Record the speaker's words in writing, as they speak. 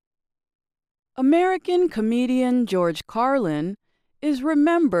American comedian George Carlin is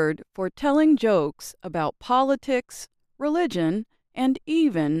remembered for telling jokes about politics, religion, and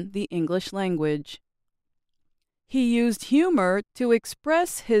even the English language. He used humor to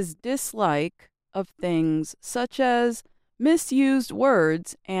express his dislike of things such as misused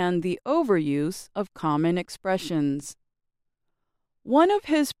words and the overuse of common expressions. One of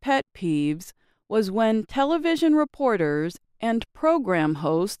his pet peeves was when television reporters and program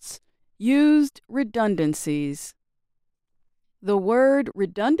hosts used redundancies. The word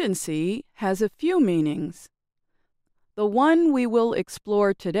redundancy has a few meanings. The one we will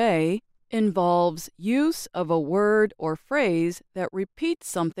explore today involves use of a word or phrase that repeats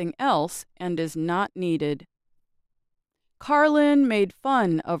something else and is not needed. Carlin made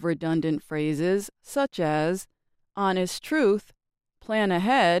fun of redundant phrases such as honest truth, plan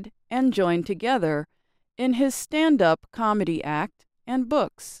ahead, and join together in his stand-up comedy act and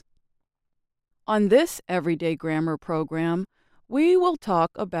books. On this Everyday Grammar program, we will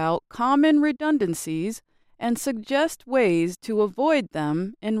talk about common redundancies and suggest ways to avoid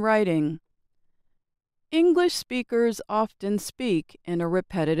them in writing. English speakers often speak in a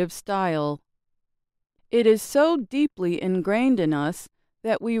repetitive style. It is so deeply ingrained in us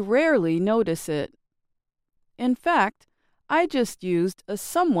that we rarely notice it. In fact, I just used a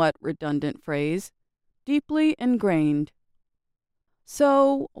somewhat redundant phrase, deeply ingrained.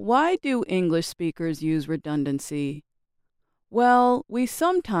 So, why do English speakers use redundancy? Well, we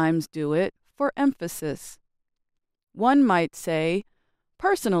sometimes do it for emphasis. One might say,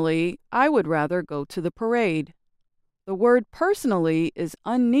 personally, I would rather go to the parade. The word personally is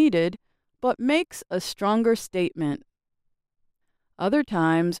unneeded, but makes a stronger statement. Other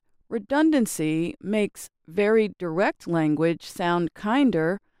times, redundancy makes very direct language sound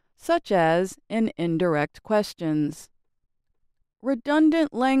kinder, such as in indirect questions.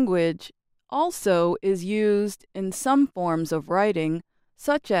 Redundant language also is used in some forms of writing,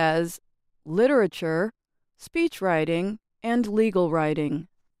 such as literature, speech writing, and legal writing.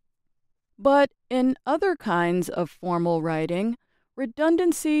 But in other kinds of formal writing,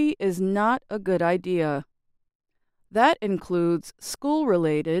 redundancy is not a good idea. That includes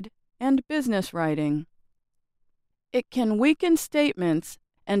school-related and business writing. It can weaken statements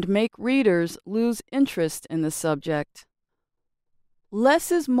and make readers lose interest in the subject.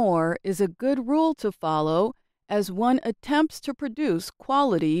 Less is more is a good rule to follow as one attempts to produce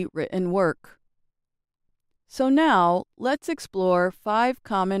quality written work. So now, let's explore 5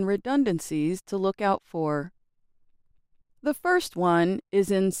 common redundancies to look out for. The first one is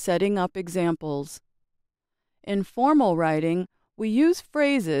in setting up examples. In formal writing, we use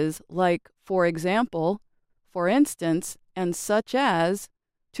phrases like for example, for instance, and such as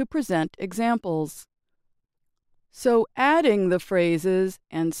to present examples. So adding the phrases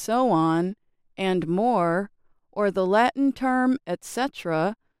and so on and more, or the Latin term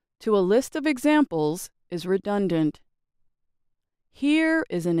etc., to a list of examples is redundant. Here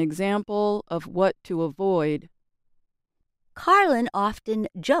is an example of what to avoid. Carlin often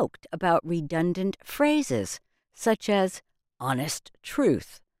joked about redundant phrases, such as honest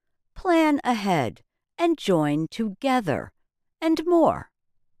truth, plan ahead, and join together, and more.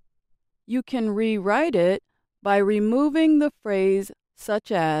 You can rewrite it by removing the phrase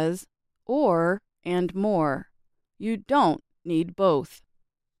such as, or, and more. You don't need both.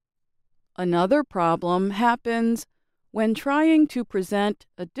 Another problem happens when trying to present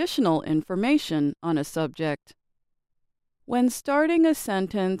additional information on a subject. When starting a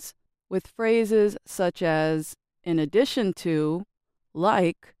sentence with phrases such as in addition to,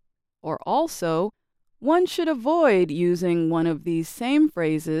 like, or also, one should avoid using one of these same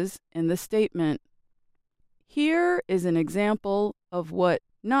phrases in the statement. Here is an example of what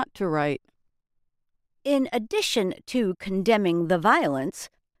not to write. In addition to condemning the violence,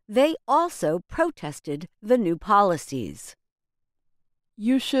 they also protested the new policies.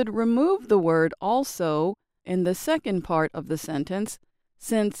 You should remove the word also in the second part of the sentence,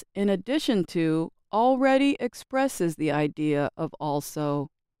 since in addition to already expresses the idea of also.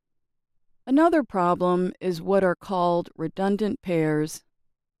 Another problem is what are called redundant pairs,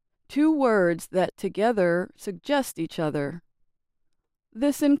 2 words that together suggest each other.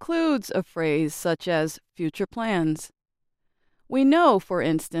 This includes a phrase such as future plans. We know, for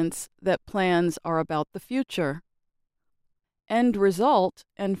instance, that plans are about the future. End result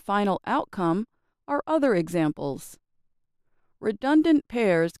and final outcome are other examples. Redundant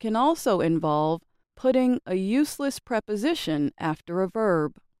pairs can also involve putting a useless preposition after a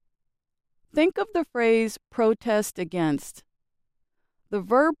verb. Think of the phrase protest against. The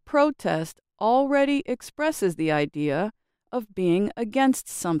verb protest already expresses the idea of being against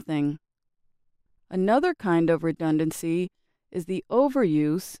something. Another kind of redundancy is the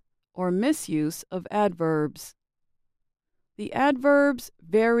overuse or misuse of adverbs. The adverbs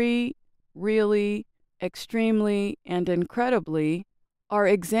very, really, extremely, and incredibly are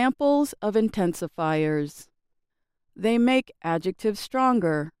examples of intensifiers. They make adjectives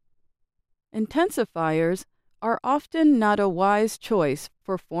stronger. Intensifiers are often not a wise choice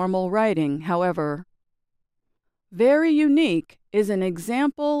for formal writing, however. Very unique is an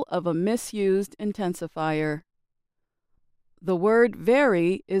example of a misused intensifier. The word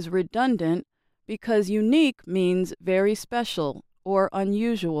very is redundant because unique means very special or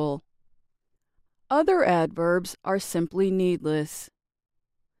unusual. Other adverbs are simply needless.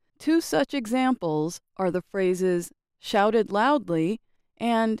 Two such examples are the phrases shouted loudly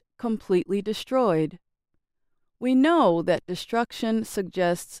and completely destroyed. We know that destruction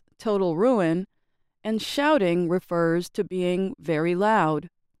suggests total ruin, and shouting refers to being very loud.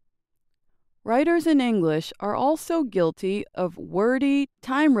 Writers in English are also guilty of wordy,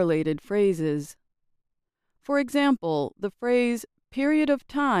 time-related phrases. For example, the phrase period of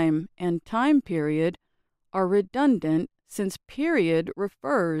time and time period are redundant since period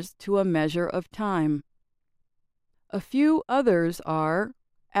refers to a measure of time. A few others are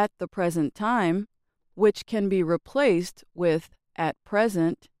at the present time, which can be replaced with at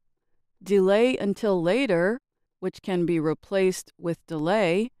present, delay until later, which can be replaced with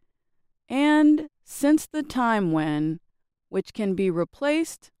delay, and since the time when, which can be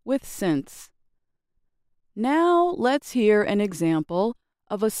replaced with since. Now let's hear an example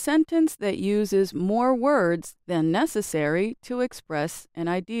of a sentence that uses more words than necessary to express an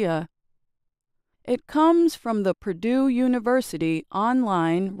idea. It comes from the Purdue University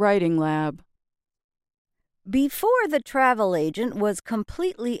Online Writing Lab. Before the travel agent was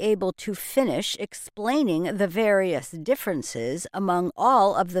completely able to finish explaining the various differences among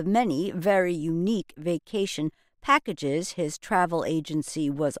all of the many very unique vacation packages his travel agency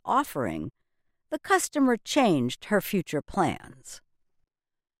was offering, the customer changed her future plans.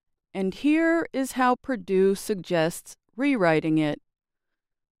 And here is how Purdue suggests rewriting it.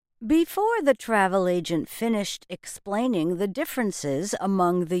 Before the travel agent finished explaining the differences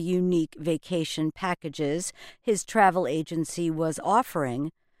among the unique vacation packages his travel agency was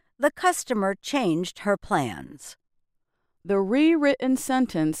offering, the customer changed her plans. The rewritten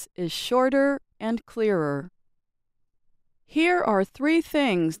sentence is shorter and clearer. Here are 3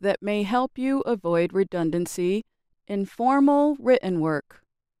 things that may help you avoid redundancy in formal written work.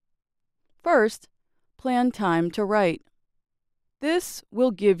 First, plan time to write. This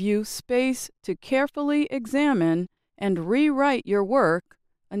will give you space to carefully examine and rewrite your work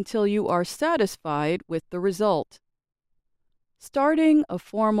until you are satisfied with the result. Starting a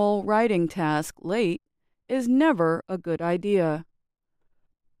formal writing task late is never a good idea.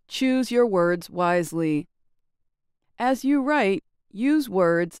 Choose your words wisely. As you write, use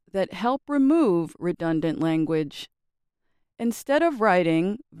words that help remove redundant language. Instead of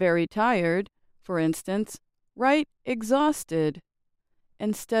writing very tired, for instance, write exhausted.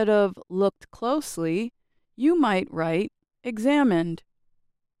 Instead of looked closely, you might write examined.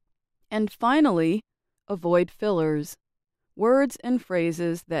 And finally, avoid fillers, words and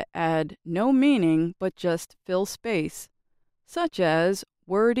phrases that add no meaning but just fill space, such as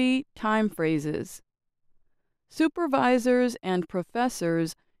wordy time phrases. Supervisors and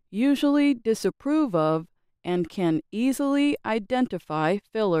professors usually disapprove of and can easily identify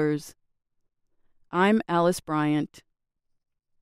fillers. I'm Alice Bryant.